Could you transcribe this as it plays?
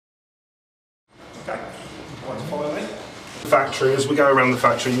Okay, want to follow me? The factory, as we go around the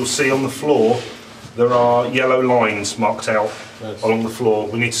factory, you'll see on the floor there are yellow lines marked out along the floor.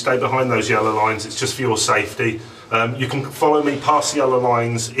 We need to stay behind those yellow lines, it's just for your safety. You can follow me past the yellow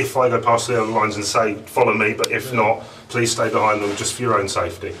lines if I go past the yellow lines and say follow me, but if not, please stay behind them just for your own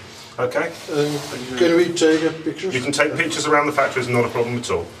safety. Okay? Can we take pictures? You can take pictures around the factory, it's not a problem at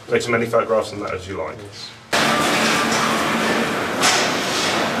all. Take as many photographs and that as you like. Yes.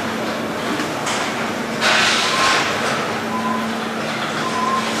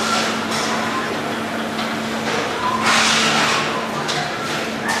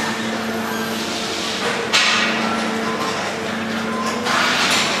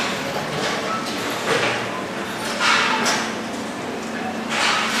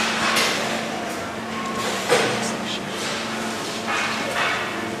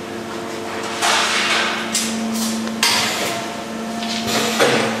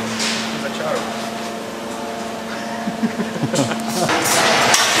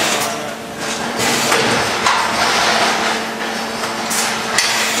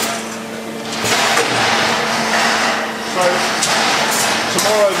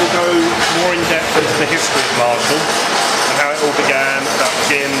 Tomorrow we'll go more in depth into the history of Marshall and how it all began, about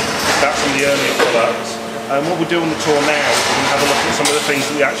gin, about some of the earlier products. What we'll do on the tour now is we'll have a look at some of the things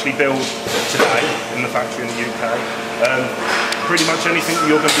that we actually build today in the factory in the UK. Pretty much anything that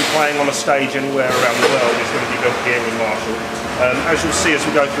you're going to be playing on a stage anywhere around the world is going to be built here in Marshall. As you'll see as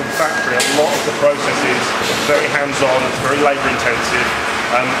we go through the factory, a lot of the process is very hands-on, it's very labour intensive.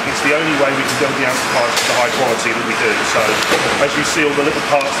 It's the only way we can build the amplifiers to the high quality that we do. So as you see all the little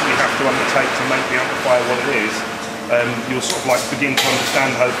parts that we have to undertake to make the amplifier what it is, you'll sort of like begin to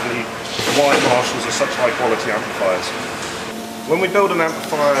understand hopefully why Marshalls are such high quality amplifiers. When we build an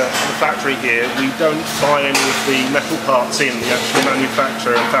amplifier in the factory here, we don't buy any of the metal parts in. We actually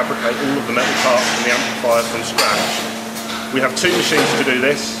manufacture and fabricate all of the metal parts from the amplifier from scratch. We have two machines to do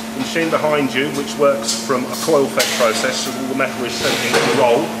this. The machine behind you, which works from a coil fed process, so all the metal is sent into a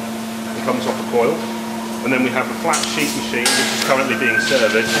roll and comes off a coil. And then we have the flat sheet machine, which is currently being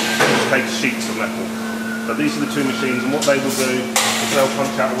serviced, which takes sheets of metal. So these are the two machines, and what they will do is they'll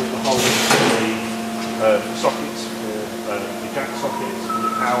punch out all the holes for the sockets, for the jack sockets, for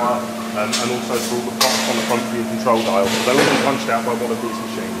the power, and also for all the pots on the front of your control dial. So they'll all be punched out by one of these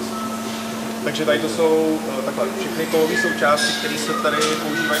machines. Takže tady to jsou takhle všechny kovové součástky, které se tady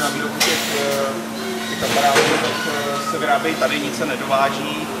používají na výrobu těch aparátů, se vyrábějí tady, nic se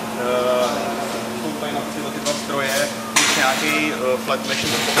nedováží. Jsou tady na tyhle dva stroje, už nějaký flat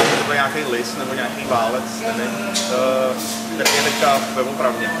machine, nebo nějaký list nebo nějaký válec, který je teďka ve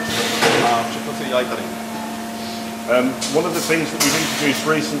opravně. A všechno se dělají tady. One of the things that we've introduced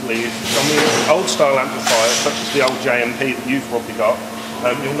recently is some of the old style amplifiers, such as the old JMP that you've probably got.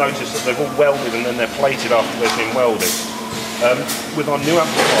 You'll notice that they're all welded and then they're plated after they've been welded. With our new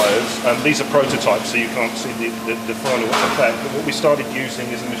amplifiers, these are prototypes so you can't see the final effect, but what we started using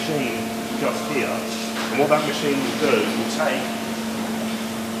is a machine just here, and what that machine will do will take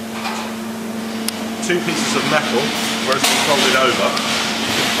two pieces of metal where it's been folded over,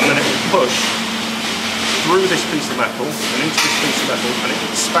 and then it will push through this piece of metal and into this piece of metal, and it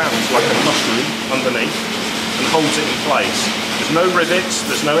expands like a mushroom underneath and holds it in place. There's no rivets,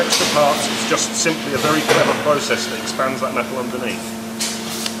 there's no extra parts, it's just simply a very clever process that expands that metal underneath.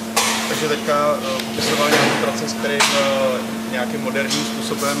 Takže teďka popisoval nějaký proces, který nějakým moderním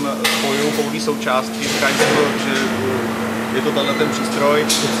způsobem spojují kovové součástky, říkají se to, že je to tenhle ten přístroj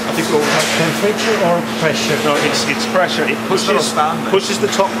a ty kovy. Temperature or pressure? No, it's pressure. It pushes the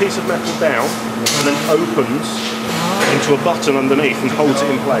top piece of metal down and then opens into a button underneath and holds it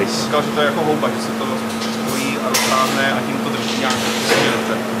in place. Říkal, že to je jako houba, že se to spojí a roztáhne a tím to drží nějak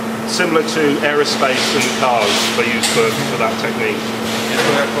směrce. Similar to aerospace and cars they use for that technique. Je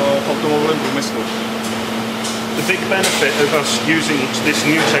to jako v automobilovém průmyslu. The big benefit of us using this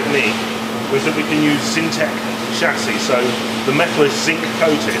new technique was that we can use Syntec chassis, so the metal is zinc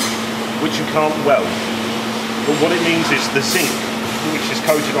coated, which you can't weld. But what it means is the zinc, which is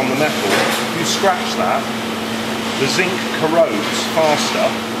coated on the metal, if you scratch that, the zinc corrodes faster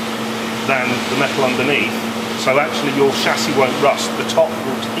than the metal underneath, so actually your chassis won't rust, the top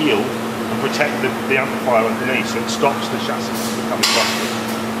will heal and protect the amplifier underneath, so it stops the chassis from becoming rusted.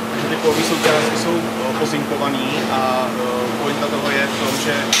 Ty kovové součástky jsou pozinkované a pointa toho je v tom,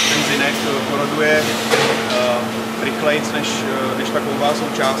 že ten zinek koroduje rychleji než ta kovová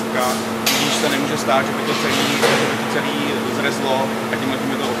součástka, když se nemůže stát, že by to celý zrezlo a tímhle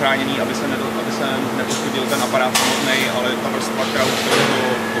tím je to ochráněný, aby se nepoškodil ten aparát samotný, ale ta vrstva, která už je to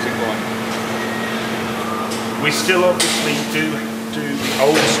pozinkovaná. We still obviously do the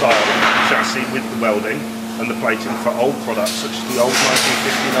old style chassis with the welding and the plating for old products such as the old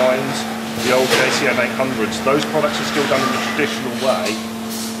 1959s, the old JCM 800s. Those products are still done in the traditional way,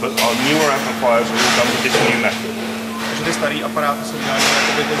 but our newer amplifiers are all done with this new method. Takže ty starý aparáty jsou dělané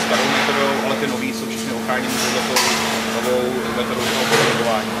jakoby tou starou metodou, ale ty nový jsou všechny ochráněny touto novou metodou toho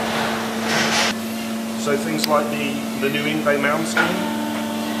podvodování. So things like the new in-bay mount scheme,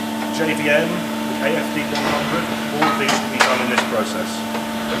 JVM, the AFD 100, all of these can be done in this process.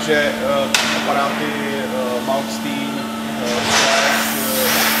 Takže aparáty Malmsteen,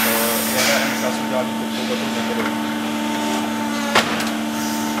 JVM jsou dělané touto metodou.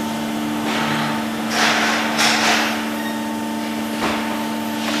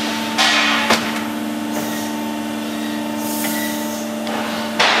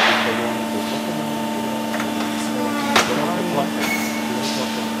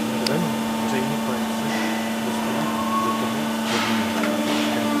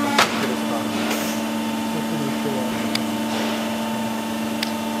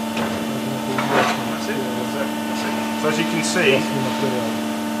 So as you can see,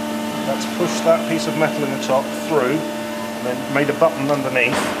 that's pushed that piece of metal in the top through and then made a button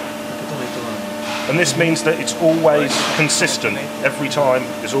underneath. And this means that it's always consistent. Every time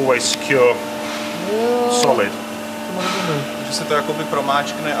is always secure, solid. Takže se to jakoby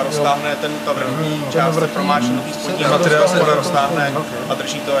promáčkne a roztáhne ta vrchní část je promáčkne, spodní materiál se roztáhne a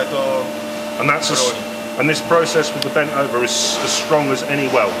drží to, je to and this process with the bent over is as strong as any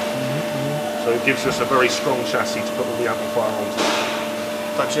weld. So it gives us a very strong chassis to put all the amplifier onto.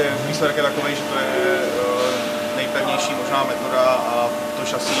 Takže výsledek je takový, že to je nejpevnější možná metoda a to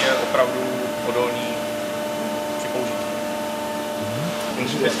šasí je opravdu odolný při použití.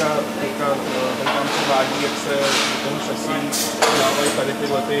 Teďka tam převádí, jak se do toho šasí dávají tady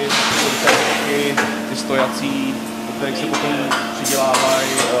tyhle ty stojací, do kterých se potom přidělávají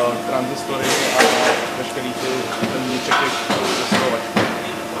transistory a veškerý ten vnitřek zesilovačky.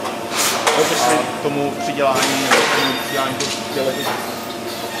 A k tomu přidělání těch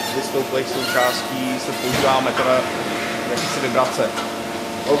vystouplých součástí se používá metoda jakýsi vibrace.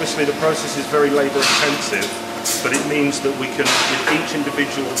 Obviously the process is very labour intensive, but it means that we can, with each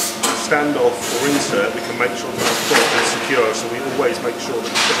individual standoff or insert, we can make sure that the product is secure, so we always make sure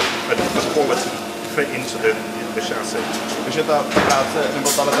that we put a quality fit into the chassis. Takže ta práce,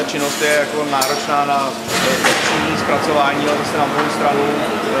 nebo tato činnost je jako náročná na přímé zpracování, ale zase na druhou stranu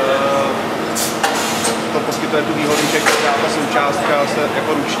to poskytuje tu výhodu, že ta součástka se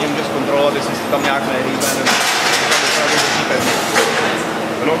jako ručně může zkontrolovat, jestli se tam nějak nehýbe, nebo opravdu drží pevně.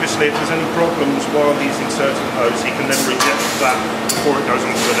 And obviously if there's any problems while he's inserting those, he can then reject that before it goes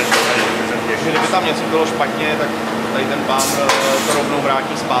on to the next page if there's any issues. Kdyby tam něco bylo špatně, tak tady ten pán to rovnou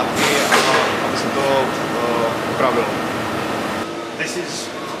vrátí zpátky, aby se to upravilo. This is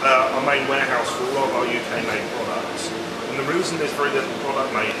our main warehouse for all of our UK made products. And the reason there's very little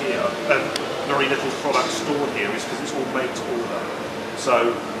product made here, very little product stored here, is because it's all made to order.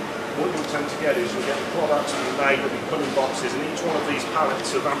 So what you'll tend to get is you'll get the products that are made that we put in boxes, and each one of these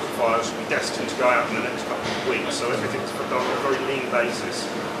pallets of amplifiers will be destined to go out in the next couple of weeks. So everything's done on a very lean basis,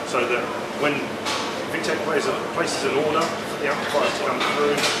 so that when Victech places an order for the amplifiers to come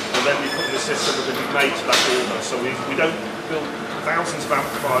through, and then we put in the system that they'll be made to that order. So we don't build thousands of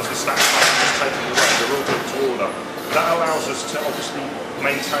amplifiers with stacked up and just take them away. They're all built to order. That allows us to obviously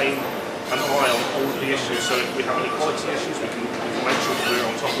maintain an eye on all of the issues. So if we have any quality issues, we can make sure that we're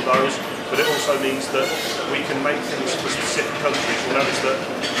on top of those. But it also means that we can make things for specific countries. You'll notice that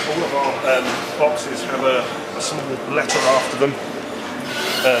all of our boxes have a small letter after them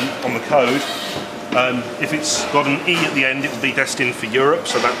on the code. If it's got an E at the end, it will be destined for Europe,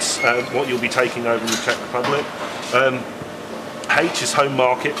 so that's what you'll be taking over in the Czech Republic. H is home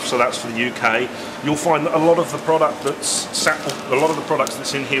market, so that's for the UK. You'll find that a lot of the products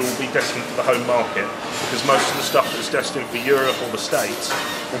that's in here will be destined for the home market, because most of the stuff that's destined for Europe or the States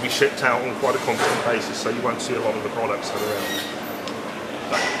will be shipped out on quite a constant basis, so you won't see a lot of the products that are around.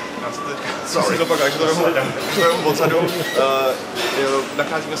 Sorry. To je odzadu.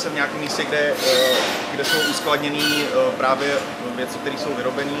 Nacházíme se v nějakém místě, kde jsou uskladněné právě věci, které jsou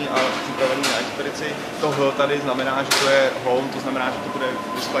vyrobené a připravené na expedici. To H tady znamená, že to je home, to znamená, že to bude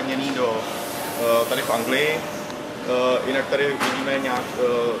uskladněný tady v Anglii. Jinak tady vidíme nějak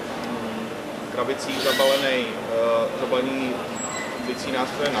krabicí zabalený bicí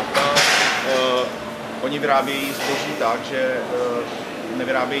nástroje nafta. Oni vyrábějí zboží tak, že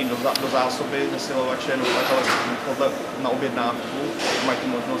nevyrábějí do zásoby zesilovače, ale podle na objednávku. Mají tu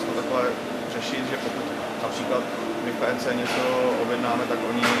možnost to takhle řešit, že pokud například my v PNC něco objednáme, tak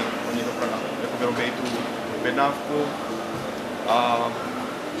oni to jako vyrobějí tu objednávku a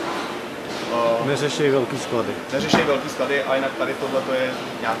Neřeší velký sklady. Neřeší velký sklady a jinak tady tohle je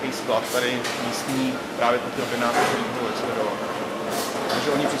nějaký sklad, tady místní právě pro ty objednávky, který budou expedovat. Takže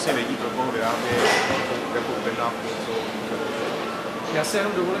oni přesně vědí, pro koho vyrábí, jakou objednávku, co. Já si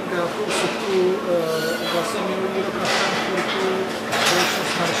jenom dovolím krátkou vsuvku. Vlastně minulý rok na Frankfurtu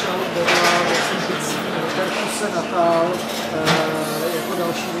společnost Maršály vedla perkuse Natal jako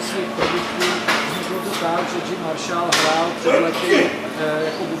další ze svých produktů. Vzniklo to tak, že Jim Marshall hrál před lety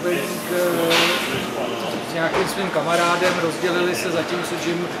jako bubeník s nějakým svým kamarádem, rozdělili se, zatímco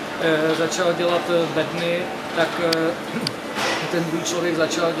Jim začal dělat bedny, tak ten druhý člověk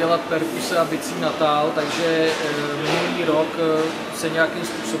začal dělat perkuse a bicí Natal, takže minulý rok se nějakým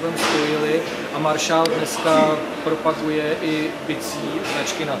způsobem spojili a Maršál dneska propaguje i bicí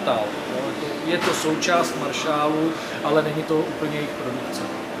značky Natal. Je to součást Maršálu, ale není to úplně jejich produkce.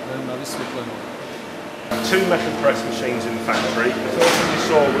 Na vysvětlenou. Two metal press machines in the factory. The first one you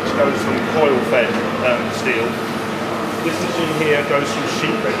saw, which goes from coil-fed steel. This machine here goes from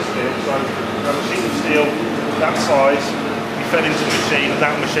sheet-fed steel. So a machine of steel that size be fed into the machine, and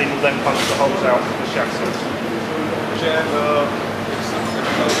that machine will then punch the holes out of the chassis. Takže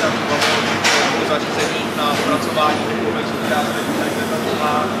zařízení na zpracování takových součástí,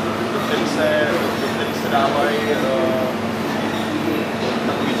 do kterých se dávají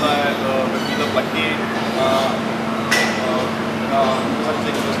takovýhle pleky a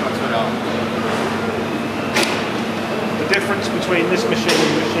zařízení to zpracuje dál. The difference between this machine and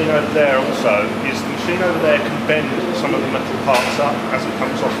the machine over there also is the machine over there can bend some of the metal parts up as it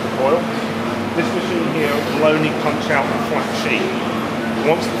comes off the coil. This machine here will only punch out the flat sheet.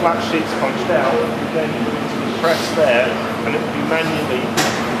 Once the flat sheet's punched out, you then put it into the press there and it will be manually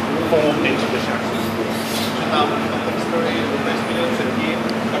formed into the chassis. Tam na tom stroji, který jsme měli předtím,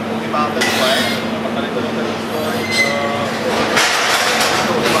 tak máte flek a tady ten stroj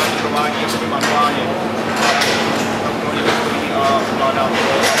to provádí jakoby manuálně. Tam to někdo stojí a zvládá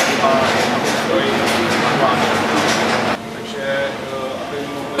to a na tom stroji manuálně. Takže aby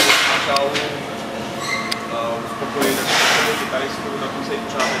mohli Maršálu uspokojit kytaristů, tak musí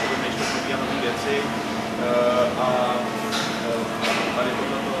pořád než to probíhá nové věci a tady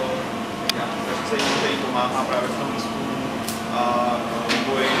tohleto nějaký zařízení, který pomáhá právě v tom výzkumu a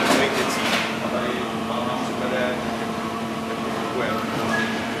vývoji nových věcí. A tady nám přivede, jak to funguje.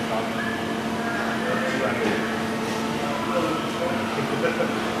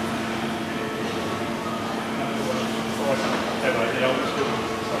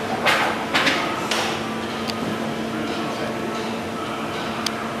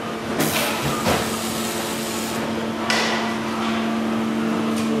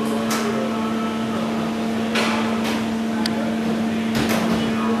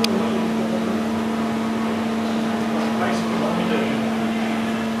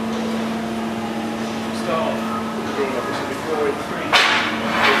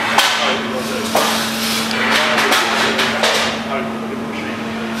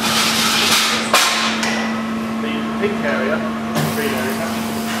 Pink area, green area, is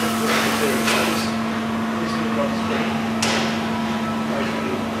actually this is the screen.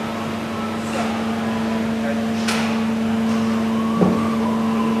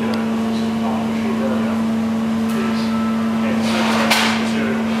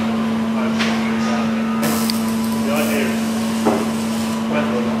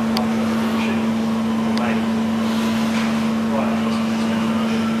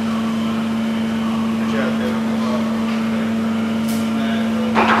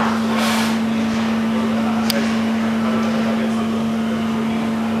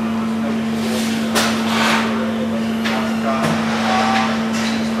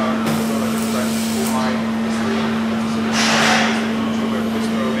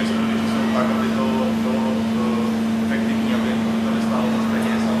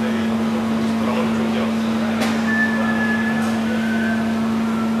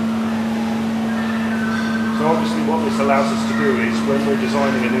 So obviously what this allows us to do is when we're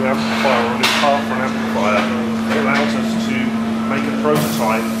designing a new amplifier or a new part for an amplifier, it allows us to make a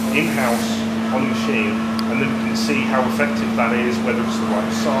prototype in-house on the machine, and then we can see how effective that is, whether it's the right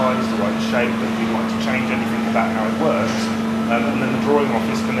size, the right shape, whether we'd like to change anything about how it works, and then the drawing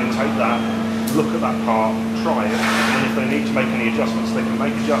office can then take that, look at that part, try it, and if they need to make any adjustments, they can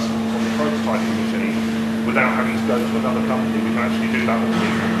make adjustments on the prototyping machine without having to go to another company. We can actually do that all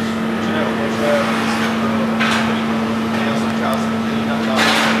in-house.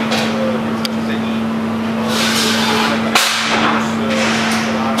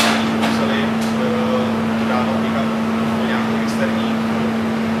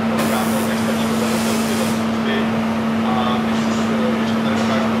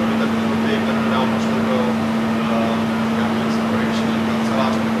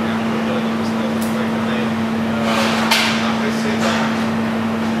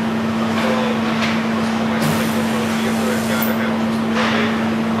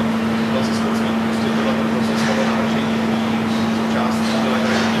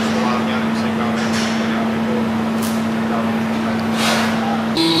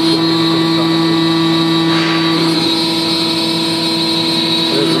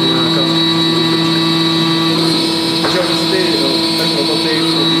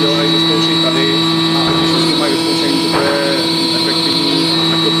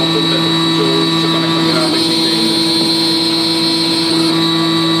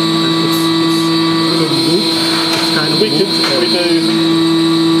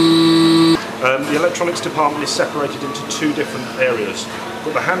 The electronics department is separated into two different areas.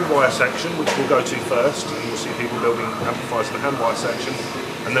 We've got the hand wire section, which we'll go to first, and you'll see people building amplifiers in the hand wire section.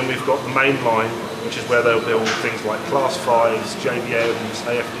 And then we've got the main line, which is where they'll build things like Class 5s, JVMs,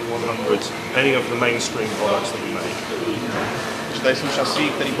 AFD 100s, any of the mainstream products that we make. Tady jsou časy,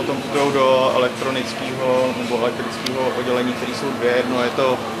 které potom jdou do elektronického nebo elektrického oddělení, které jsou dvě. Jedno je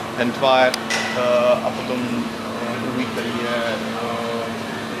to handwire a potom druhý, který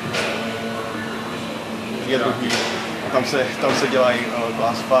je druhý. A tam se dělají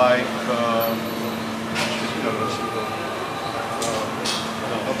Class 5,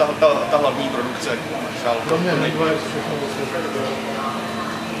 ta hlavní produkce. Kromě handwire všechno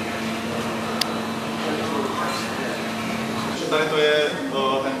tady to je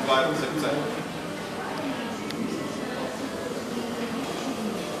handwire sekce.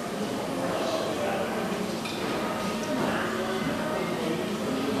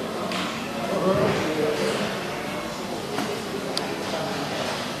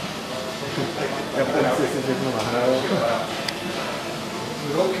 Japonci si všechno nahrajou.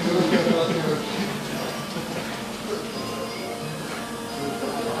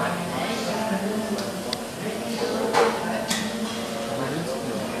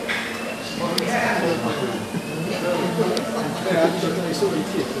 Rádi, že to nejsou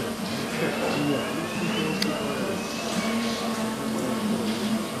lidi.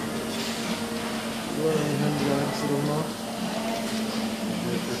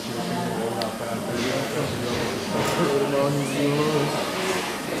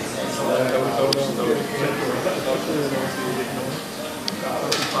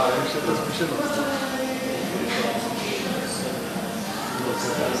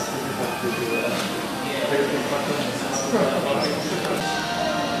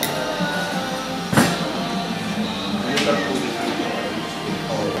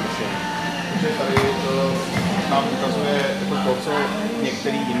 Nám ukazuje jako to, co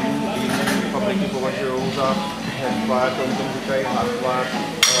některé jiné fabriky považují za handware, to tomu říkají hardware,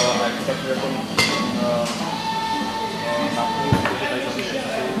 a je to takový jako napůl, protože tady zase jsou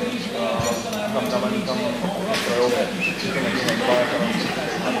tam dávaný tam strojové, že to není handware,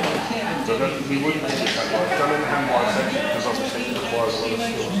 So we wouldn't make it handwire. It's done in the handwire section because obviously it requires a lot of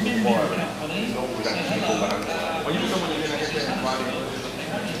skills to wire it. It's not we'd actually call the handwire. Oni by tomu někdy neřekli handwire,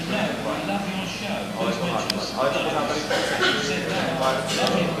 ale to pořád tady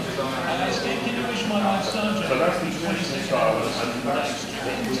So that's the traditional style, and that's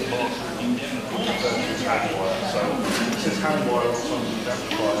what we mark as handwire. So it says handwire on some of the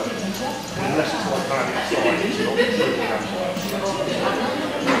amplifier, unless it's like that inside, it's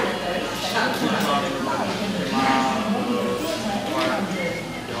not truly handwire.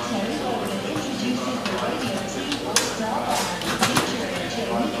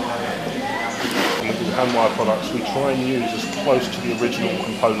 Handwire products, we try and use as close to the original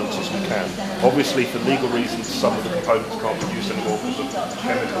components as we can. Obviously, for legal reasons, some of the components can't be used anymore because of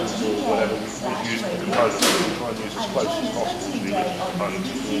chemicals or whatever we've used the components. We try and use as close as possible to the original components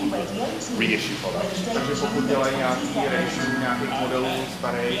for the reissue products. Takže pokud dělají nějaký reissue nějakých modelů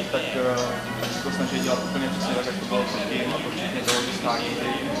starých, tak se to snaží dělat úplně přesně tak, jak to bylo předtím, a to včetně toho, že schání ty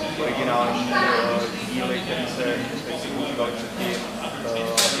originální díly, které se používaly předtím,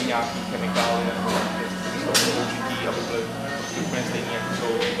 i nějaký chemikály, použití, aby byly úplně stejné,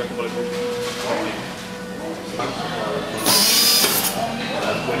 jako byly použití.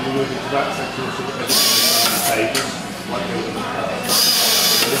 When you move into that section, you sort of pages, like building a house.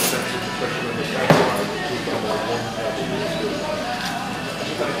 In this section, especially when the standard we've got one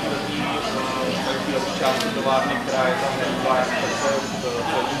část továrny, která je tam handwire, tak se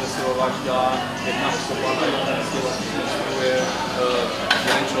celý zesilovač dělá jedna osoba, tady ten zesilovač je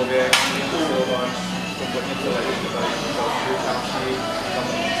jeden člověk, zesilovač, kompletně celé, tady další části, tam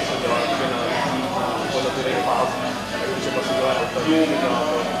se to dělá na podletých fází, třeba se dělá dotazů,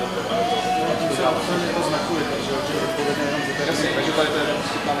 to znakuje, takže je odpovědné jenom za terasy. Takže tady to je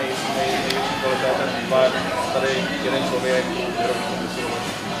ta největší kvalita, ten handwire, tady jeden člověk, vyrobí ten zesilovač.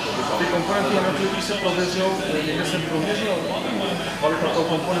 Ty komponenty jednotlivý se prověřil, někde jsem prověřil kvalita toho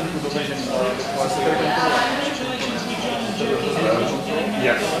komponentu dobežení, ale se tady kontroluje.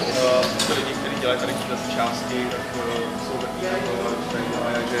 Lidi, kteří dělají tady tyhle části, tak jsou takový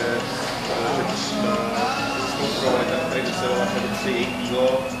dělají, že zkontrolovali ten, který dosilovač, aby si jejich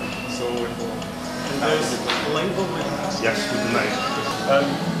dílo jsou jako yes, with the name.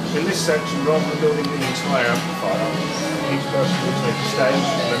 In this section, rather than building the entire amplifier, each person will take a stage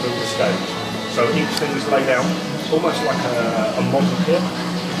and then build a stage. So each thing is laid out almost like a model kit,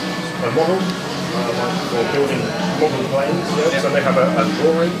 a model, for building modern planes. Yeah? So they have a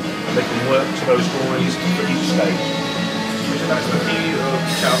drawing and they can work to those drawings for each stage. Takže tady jsme v té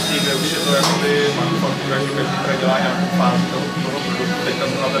části, kde už je to jakoby manufaktura, že každý teda dělá nějakou fázi toho produktu. Teďka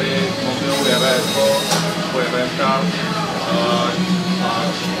jsme tady mobilou po JVMka a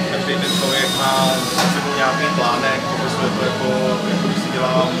každý ten člověk má nějaký plánek, prostě to jako když si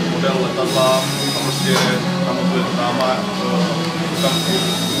dělá model letadla a prostě namontuje to tam a tam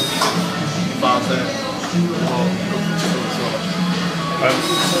fáze toho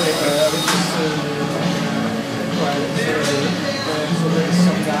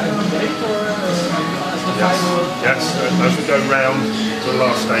Yes, as we go round to the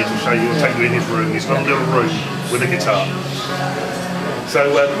last stage, I'll show you, I'll take you in his room. He's got a little room with a guitar.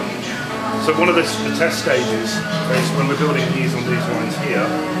 So one of the test stages is when we're building these on these lines here.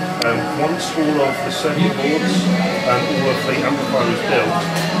 Once all of the circuit boards and all of the amplifier is built,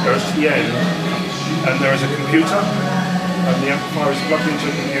 goes to the end, and there is a computer, and the amplifier is plugged into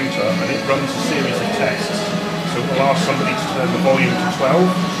a computer, and it runs a series of tests. So we'll ask somebody to turn the volume to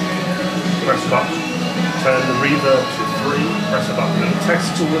 12, press a button, turn the reverb to 3, press a button, and it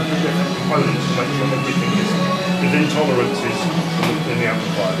tests all of the different components to make sure everything is within tolerances in the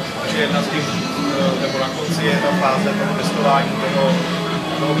amplifier. Takže jedna z těch, nebo na konci je ta fáze toho testování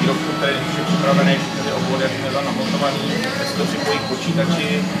toho výrobku, který už je připravený, který je obvod, jak je namontovaný, tak se to připojí k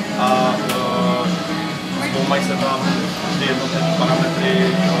počítači a zkoumají se tam ty jednotlivé parametry,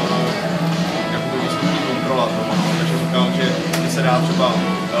 jakoby výstupní kontrola toho. Takže říkal, že se dá třeba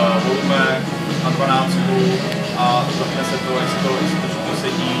volume na 12 a zapne se to, jestli to všechno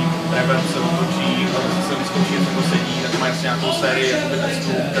sedí, reverb se otočí a zase se vyzkouší, jestli to sedí, tak má jasně nějakou sérii jakoby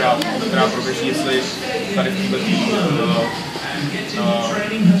testů, která proběží, jestli tady v této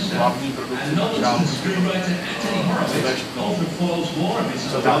hlavní produkci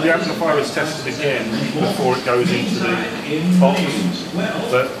So the amplifier is tested again before it goes into the box,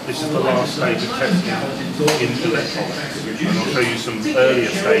 but this is the last stage of testing in electronics, and I'll show you some earlier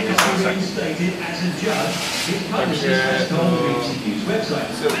stages in a second. Takže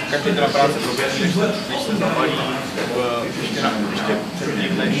každý teda práce proběhne, než se zabalí, ještě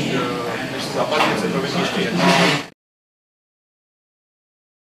předtím, než se zabalí, se proběhne ještě jednou.